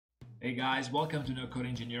Hey guys, welcome to No Code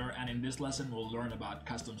Engineer, and in this lesson we'll learn about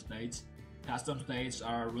custom states. Custom states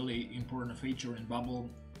are a really important feature in Bubble.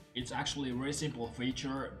 It's actually a very simple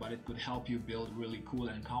feature, but it could help you build really cool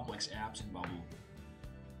and complex apps in Bubble.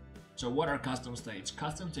 So what are custom states?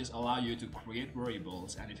 Custom states allow you to create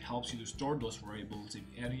variables, and it helps you to store those variables in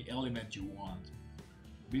any element you want.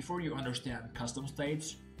 Before you understand custom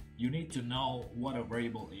states, you need to know what a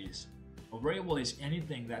variable is. A variable is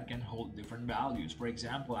anything that can hold different values. For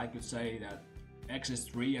example, I could say that x is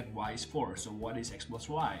 3 and y is 4. So what is x plus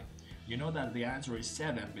y? You know that the answer is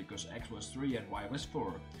 7 because x was 3 and y was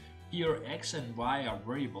 4. Here x and y are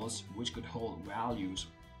variables which could hold values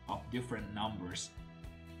of different numbers.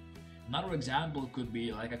 Another example could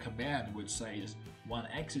be like a command which says when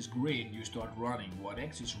x is green you start running, when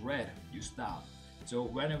x is red you stop. So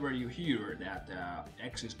whenever you hear that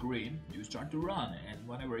x is green, you start to run, and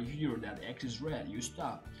whenever you hear that x is red, you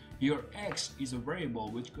stop. Here x is a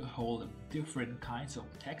variable which could hold different kinds of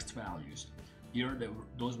text values. Here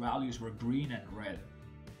those values were green and red.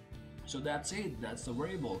 So that's it, that's the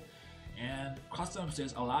variable. And custom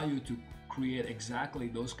states allow you to create exactly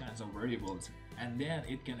those kinds of variables, and then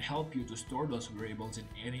it can help you to store those variables in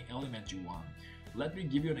any element you want. Let me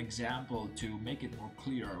give you an example to make it more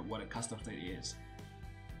clear what a custom state is.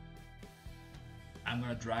 I'm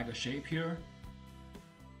going to drag a shape here,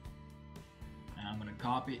 and I'm going to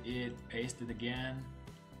copy it, paste it again,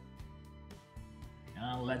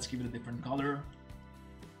 and let's give it a different color.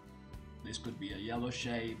 This could be a yellow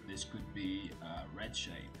shape, this could be a red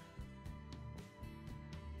shape.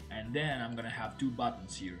 And then I'm going to have two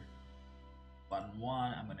buttons here. Button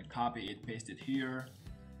 1, I'm going to copy it, paste it here,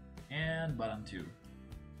 and button 2.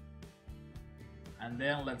 And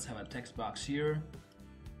then let's have a text box here.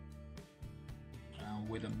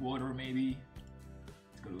 With a border maybe.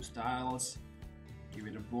 Let's go to styles, give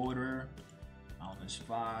it a border,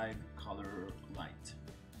 -5, color light.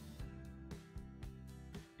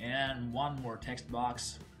 And one more text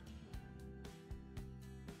box.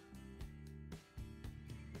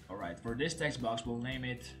 Alright, for this text box we'll name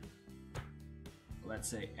it, let's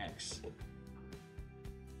say X.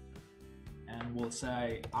 And we'll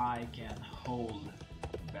say I can hold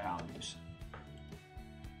values.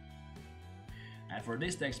 And for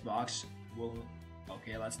this text box,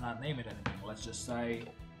 let's not name it anything. Let's just say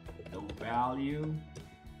the value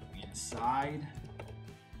inside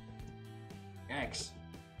X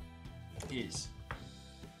is.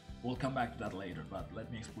 We'll come back to that later, but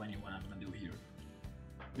let me explain you what I'm gonna do here.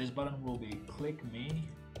 This button will be click me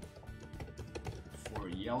for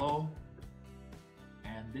yellow,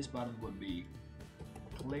 and this button would be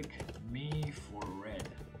click me for red.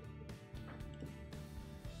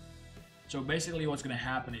 So basically what's going to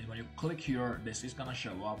happen is when you click here, this is going to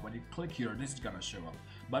show up. When you click here, this is going to show up.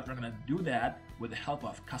 But we're going to do that with the help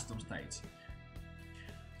of custom states.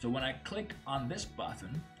 So when I click on this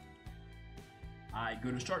button, I go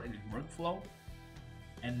to start edit workflow.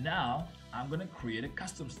 And now I'm going to create a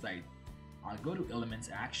custom state. I'll go to elements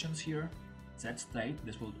actions here, set state.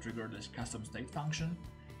 This will trigger this custom state function.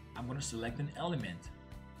 I'm going to select an element,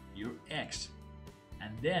 here X.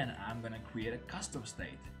 And then I'm going to create a custom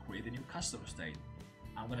state, create a new custom state.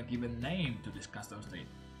 I'm going to give a name to this custom state.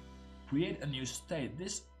 Create a new state.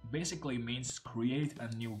 This basically means create a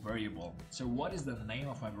new variable. So what is the name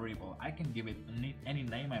of my variable? I can give it any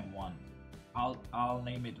name I want. I'll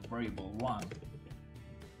name it variable 1.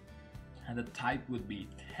 And the type would be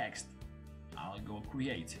text. I'll go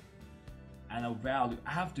create. And a value,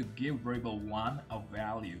 I have to give variable 1 a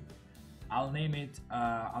value. I'll name it,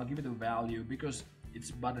 I'll give it a value because it's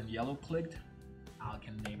button yellow clicked. I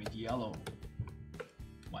can name it yellow.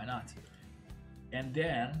 Why not? And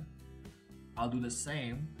then I'll do the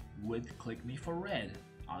same with click me for red.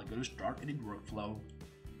 I'll go to start edit workflow,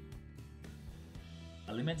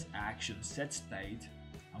 elements action, set state.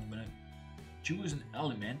 I'm gonna choose an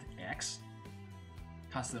element X,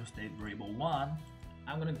 custom state variable 1.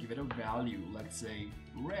 I'm gonna give it a value, let's say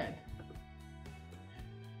red.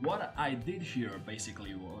 What I did here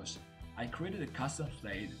basically was I created a custom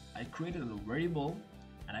state, I created a variable,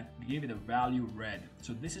 and I gave it a value red.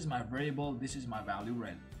 So this is my variable, this is my value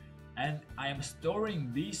red. And I am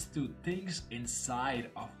storing these two things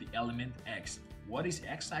inside of the element X. What is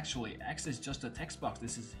X actually? X is just a text box.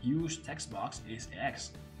 This is huge text box is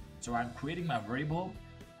X. So I'm creating my variable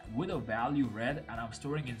with a value red, and I'm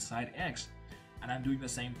storing inside X. And I'm doing the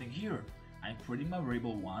same thing here. I'm creating my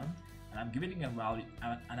variable 1, and I'm giving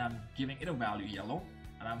it a value, yellow,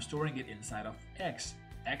 and I'm storing it inside of X.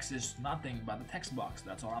 X is nothing but the text box.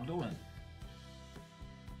 That's all I'm doing.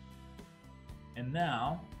 And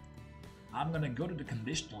now I'm gonna go to the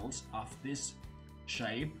conditionals of this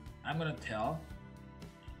shape I'm gonna tell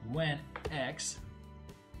when X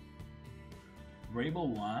variable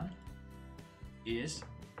 1 is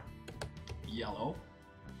yellow,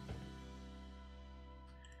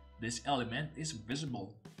 this element is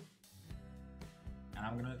visible. And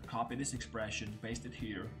I'm gonna copy this expression, paste it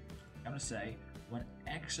here. I'm gonna say when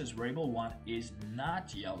X's variable 1 is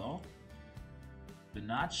not yellow, do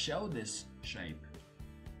not show this shape.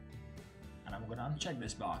 And I'm gonna uncheck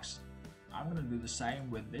this box. I'm gonna do the same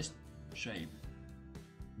with this shape.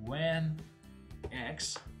 When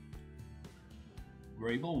X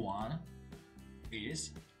variable 1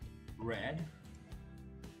 is red,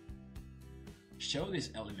 show this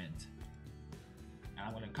element. And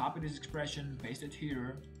I'm going to copy this expression, paste it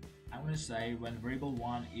here. I'm going to say when variable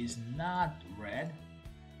 1 is not red,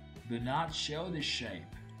 do not show this shape.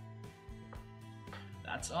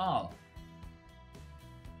 That's all.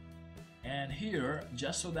 And here,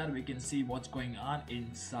 just so that we can see what's going on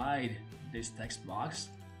inside this text box,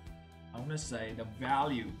 I'm going to say the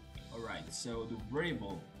value. Alright, so the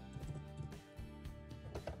variable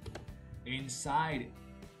inside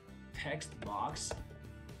text box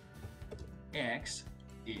X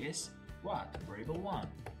is what? Variable 1.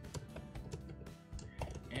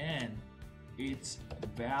 And its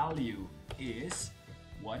value is,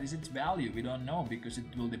 what is its value? We don't know because it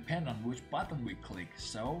will depend on which button we click.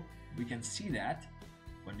 So we can see that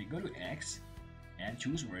when we go to X and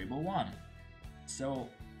choose variable 1. So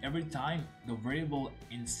every time the variable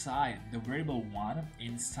inside, the variable 1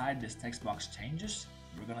 inside this text box changes,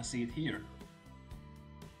 we're gonna see it here.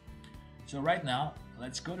 So right now,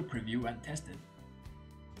 let's go to preview and test it.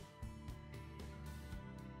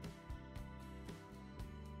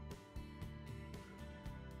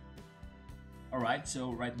 Alright,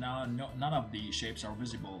 so right now none of the shapes are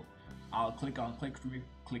visible. I'll click on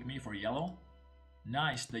click me for yellow.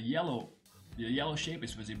 Nice, the yellow shape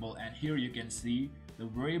is visible, and here you can see the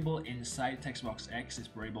variable inside text box X is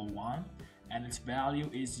variable 1 and its value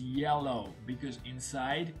is yellow because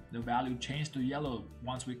inside the value changed to yellow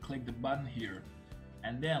once we click the button here.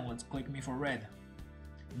 And then let's click me for red.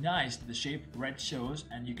 Nice, the shape red shows,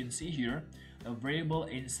 and you can see here the variable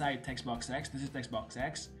inside text box X, this is text box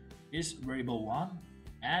X, is variable 1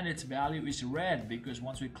 and its value is red because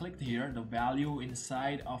once we clicked here the value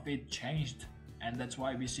inside of it changed, and that's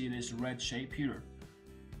why we see this red shape here.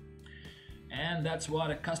 And that's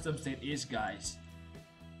what a custom state is, guys.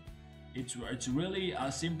 It's really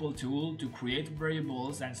a simple tool to create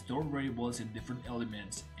variables and store variables in different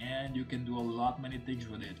elements, and you can do many things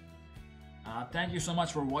with it. Thank you so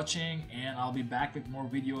much for watching, and I'll be back with more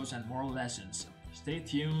videos and more lessons. Stay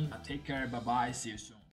tuned, take care, bye bye, see you soon.